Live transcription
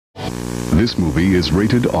This movie is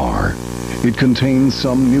rated R. It contains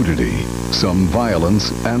some nudity, some violence,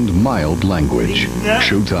 and mild language.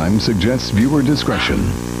 Showtime suggests viewer discretion.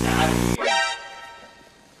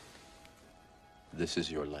 This is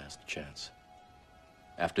your last chance.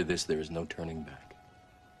 After this, there is no turning back.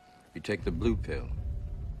 You take the blue pill,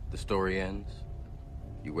 the story ends.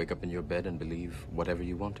 You wake up in your bed and believe whatever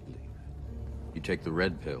you want to believe. You take the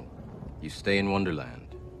red pill, you stay in Wonderland,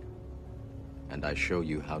 and I show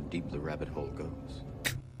you how deep the rabbit hole goes.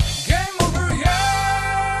 Game over, yeah!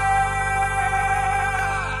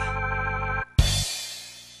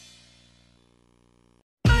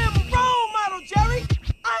 I am a role model, Jerry.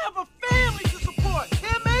 I have a family to support.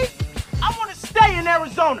 Hear me? I want to stay in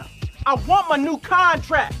Arizona. I want my new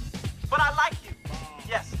contract. But I like you.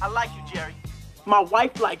 Yes, I like you, Jerry. My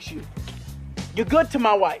wife likes you. You're good to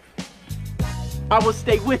my wife. I will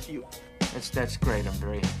stay with you. That's great. I'm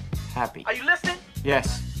very happy. Are you listening?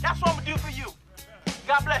 Yes. That's what I'm gonna do for you.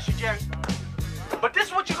 God bless you, Jerry. But this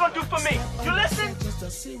is what you're gonna do for me. You listen,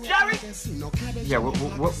 Jerry? Yeah,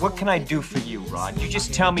 what can I do for you, Rod? You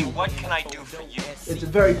just tell me, what can I do for you? It's a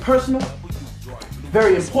very personal,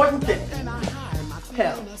 very important thing.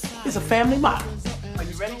 Hell, it's a family motto. Are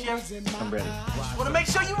you ready, Jerry? I'm ready. Just wanna make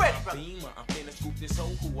sure you're ready, brother.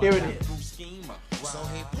 Here it is.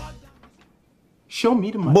 Show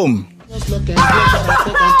me the money. Boom.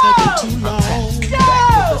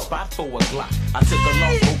 Spot for a Glock. I took a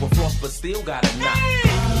long overflow, but still got a knock.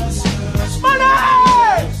 Money!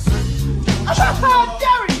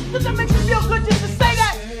 Jerry, does that make you feel good just to say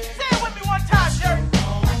that? Say it with me one time, Jerry.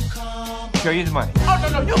 Show you the money. Oh,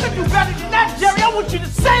 no, you can do better than that, Jerry. I want you to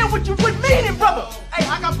say it with meaning, brother. Hey,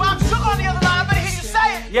 I got Bob Sugar on the other line. I better hear you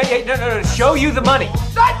say it. Yeah, no, show you the money.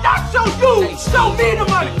 Not show you. Show me the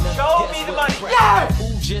money. Show me the money. Yeah.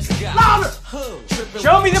 Louder.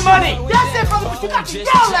 Show me the money. That's it, brother, but you got to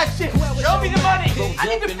yell that shit. Show me the money. I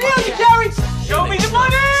need to feel you, Jerry. Show me the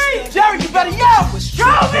money. Jerry, you better yell. Show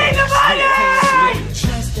me the money.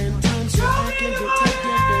 Show me the money.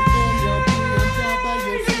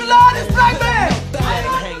 You love this black man.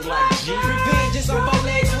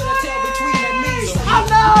 I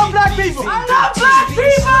love black people. I love black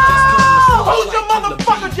people. Who's your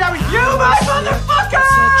motherfucker, Jerry? You, my motherfucker.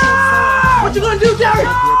 What you gonna do, Jerry?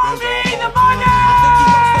 Show me the money.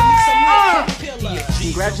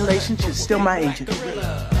 Congratulations, you're still my agent.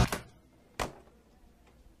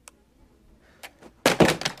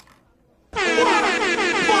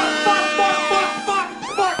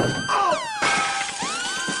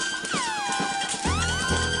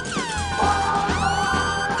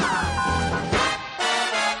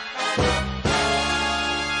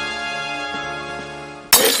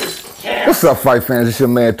 What's up, fight fans? It's your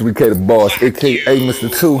man 3K the Boss, aka Mr.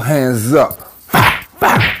 Two Hands Up.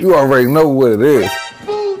 You already know what it is.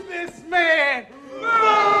 Move this man!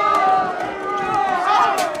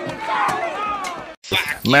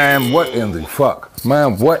 Man, what in the fuck?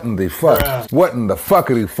 Man, what in the fuck? What in the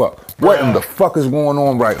fuckity fuck? What in the fuck is going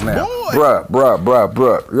on right now? Bruh.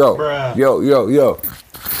 Yo.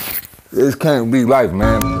 This can't be life,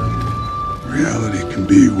 man. Reality can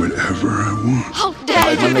be whatever I want.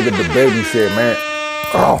 Like my nigga the baby said, man.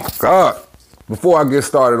 Oh God. Before I get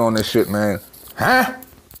started on this shit, man. Huh?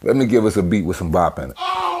 Let me give us a beat with some bop in it.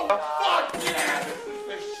 Oh, fuck yeah!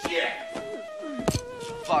 This is the shit!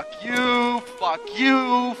 Fuck you.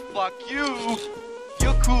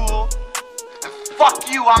 You're cool. Fuck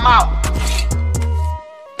you, I'm out.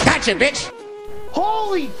 Gotcha, bitch!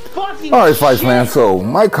 Holy fucking Alright, fight man, so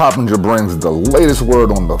Mike Coppinger brings the latest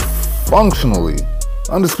word on the functionally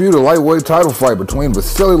undisputed lightweight title fight between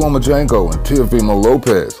Vasily Lomachenko and Teofimo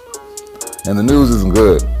Lopez. And the news isn't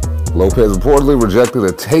good. Lopez reportedly rejected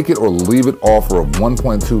a take-it-or-leave-it offer of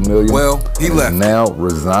 $1.2 million. Well, he left. Now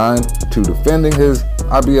resigned to defending his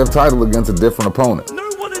IBF title against a different opponent.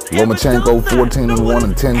 Lomachenko, 14-1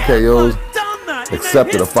 and 10 KOs,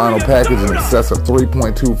 accepted a final package in excess of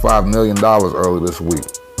 $3.25 million early this week.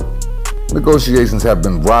 Negotiations have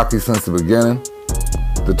been rocky since the beginning.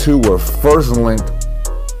 The two were first linked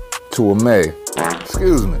to a May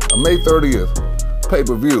 30th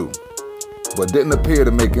pay-per-view, but didn't appear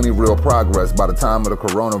to make any real progress by the time of the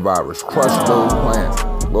coronavirus crushed those plans.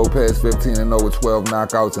 Lopez, 15-0 with 12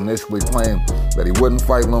 knockouts, initially claimed that he wouldn't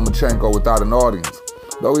fight Lomachenko without an audience,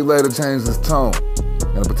 though he later changed his tone,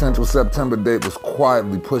 and a potential September date was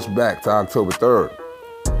quietly pushed back to October 3rd.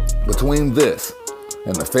 Between this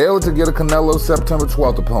and the failure to get a Canelo September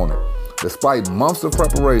 12th opponent, despite months of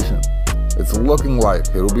preparation, it's looking like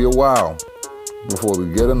it'll be a while before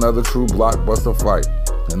we get another true blockbuster fight.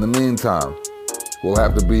 In the meantime, we'll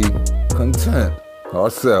have to be content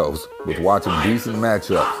ourselves with watching decent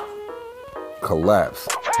matchups collapse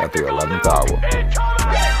at the 11th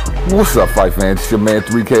hour. What's up, fight fans? It's your man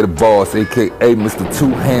 3K the Boss, aka Mr.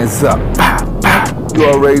 Two Hands Up. You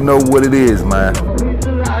already know what it is, man.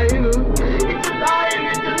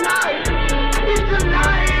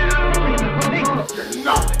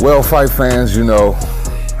 Well, fight fans, you know,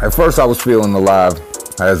 at first I was feeling alive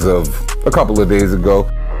as of a couple of days ago.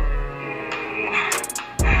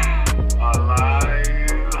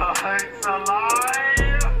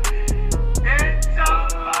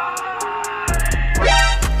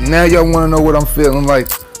 Now y'all want to know what I'm feeling like?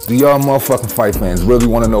 Do y'all motherfucking fight fans really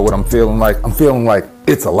want to know what I'm feeling like? I'm feeling like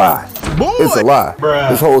it's a lie. Boy. It's a lie. Bruh.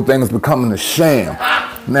 This whole thing is becoming a sham.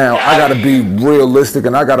 Now, I gotta be realistic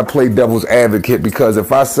and I gotta play devil's advocate, because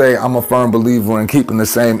if I say I'm a firm believer in keeping the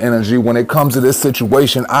same energy, when it comes to this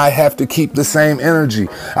situation, I have to keep the same energy.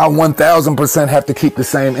 I 1000% have to keep the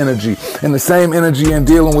same energy. And the same energy in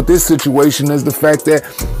dealing with this situation is the fact that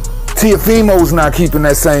Teofimo's not keeping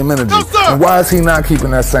that same energy. No, and why is he not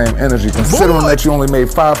keeping that same energy? Considering that you only made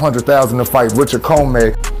 $500,000 to fight Richard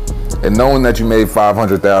Comey, and knowing that you made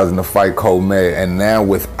 $500,000 to fight Comey, and now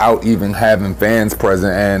without even having fans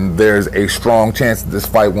present, and there's a strong chance that this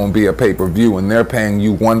fight won't be a pay-per-view, and they're paying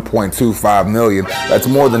you $1.25 million. That's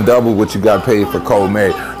more than double what you got paid for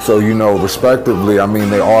Comey. So, you know, respectively, I mean,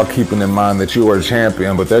 they are keeping in mind that you are a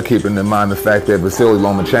champion, but they're keeping in mind the fact that Vasily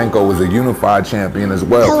Lomachenko is a unified champion as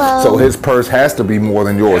well. Hello. So his purse has to be more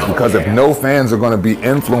than yours, because if no fans are going to be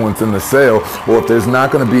influencing the sale, or if there's not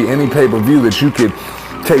going to be any pay-per-view that you could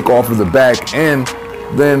take off of the back end,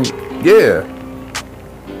 then yeah,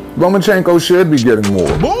 Lomachenko should be getting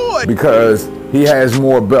more. Boy. Because he has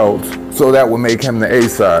more belts, so that would make him the A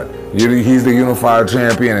side. He's the unified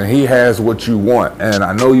champion and he has what you want. And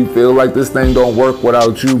I know you feel like this thing don't work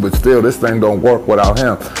without you, but still this thing don't work without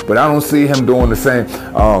him. But I don't see him doing the same,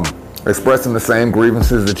 expressing the same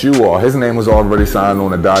grievances that you are. His name was already signed on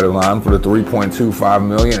the dotted line for the $3.25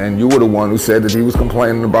 million, and you were the one who said that he was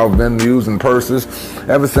complaining about venues and purses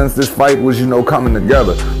ever since this fight was, you know, coming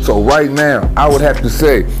together. So right now, I would have to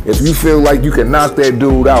say, if you feel like you can knock that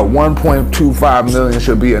dude out, $1.25 million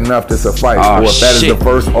should be enough to suffice. Or if that is the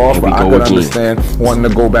first offer, I could understand wanting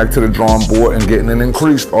to go back to the drawing board and getting an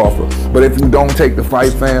increased offer. But if you don't take the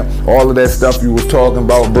fight, fam, all of that stuff you was talking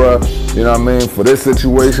about, bruh, you know what I mean, for this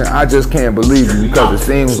situation, I just can't believe you, because it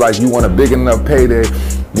seems like you want a big enough payday,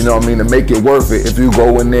 you know what I mean, to make it worth it if you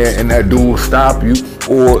go in there and that dude stop you,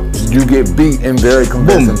 or you get beat in very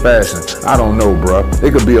convincing fashion. I don't know, bruh.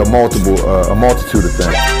 It could be a multitude of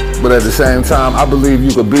things. But at the same time, I believe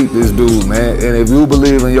you could beat this dude, man. And if you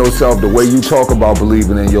believe in yourself the way you talk about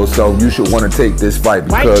believing in yourself, you should want to take this fight,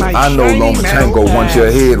 because I know Lomachenko wants your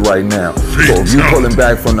head right now. So if you pulling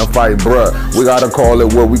back from the fight, bruh, we gotta call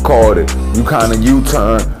it what we called it. You kind of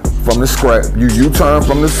U-turn from the scrap. You U-turn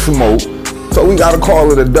from the smoke. So we gotta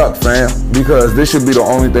call it a duck, fam, because this should be the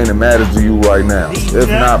only thing that matters to you right now. If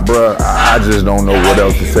not, bruh, I just don't know what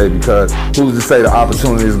else to say, because who's to say the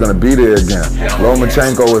opportunity is gonna be there again?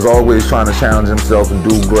 Lomachenko is always trying to challenge himself and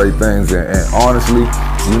do great things, and honestly,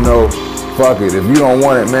 you know, fuck it. If you don't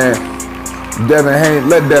want it, man,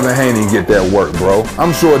 let Devin Haney get that work, bro.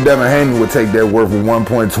 I'm sure Devin Haney would take that work for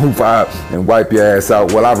 1.25 and wipe your ass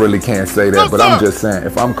out. Well, I really can't say that, but I'm just saying,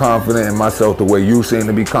 if I'm confident in myself the way you seem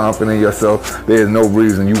to be confident in yourself, there's no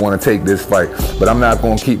reason you want to take this fight. But I'm not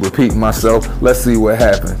going to keep repeating myself. Let's see what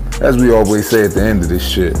happens. As we always say at the end of this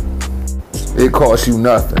shit, it costs you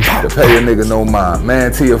nothing to pay a nigga no mind.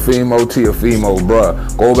 Man, Teofimo,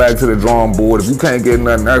 bruh. Go back to the drawing board. If you can't get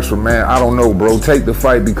nothing extra, man, I don't know, bro. Take the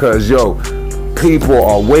fight, because, yo, people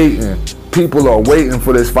are waiting. People are waiting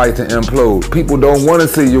for this fight to implode. People don't want to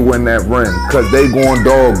see you win that ring, because they going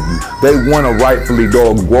dog you. They want to rightfully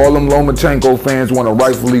dog you. All them Lomachenko fans want to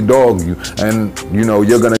rightfully dog you. And, you know,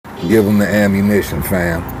 you're going to give them the ammunition,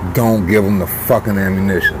 fam. Don't give them the fucking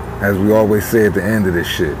ammunition. As we always say at the end of this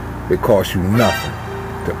shit, it costs you nothing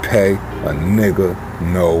to pay a nigga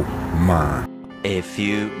no mind. A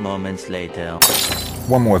few moments later.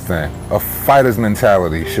 One more thing. A fighter's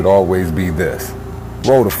mentality should always be this.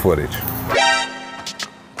 Roll the footage.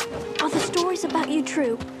 Are the stories about you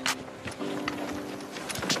true?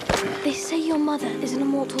 They say your mother is an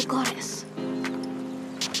immortal goddess.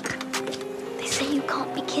 They say you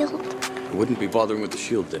can't be killed. I wouldn't be bothering with the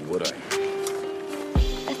shield then, would I?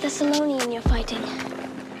 The Thessalonian you're fighting.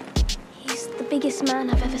 He's the biggest man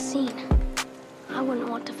I've ever seen. I wouldn't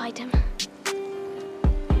want to fight him.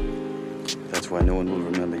 That's why no one will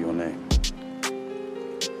remember your name.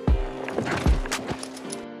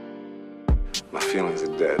 My feelings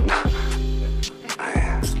are dead.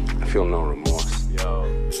 I feel no remorse. Yo,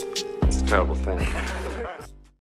 it's a terrible thing.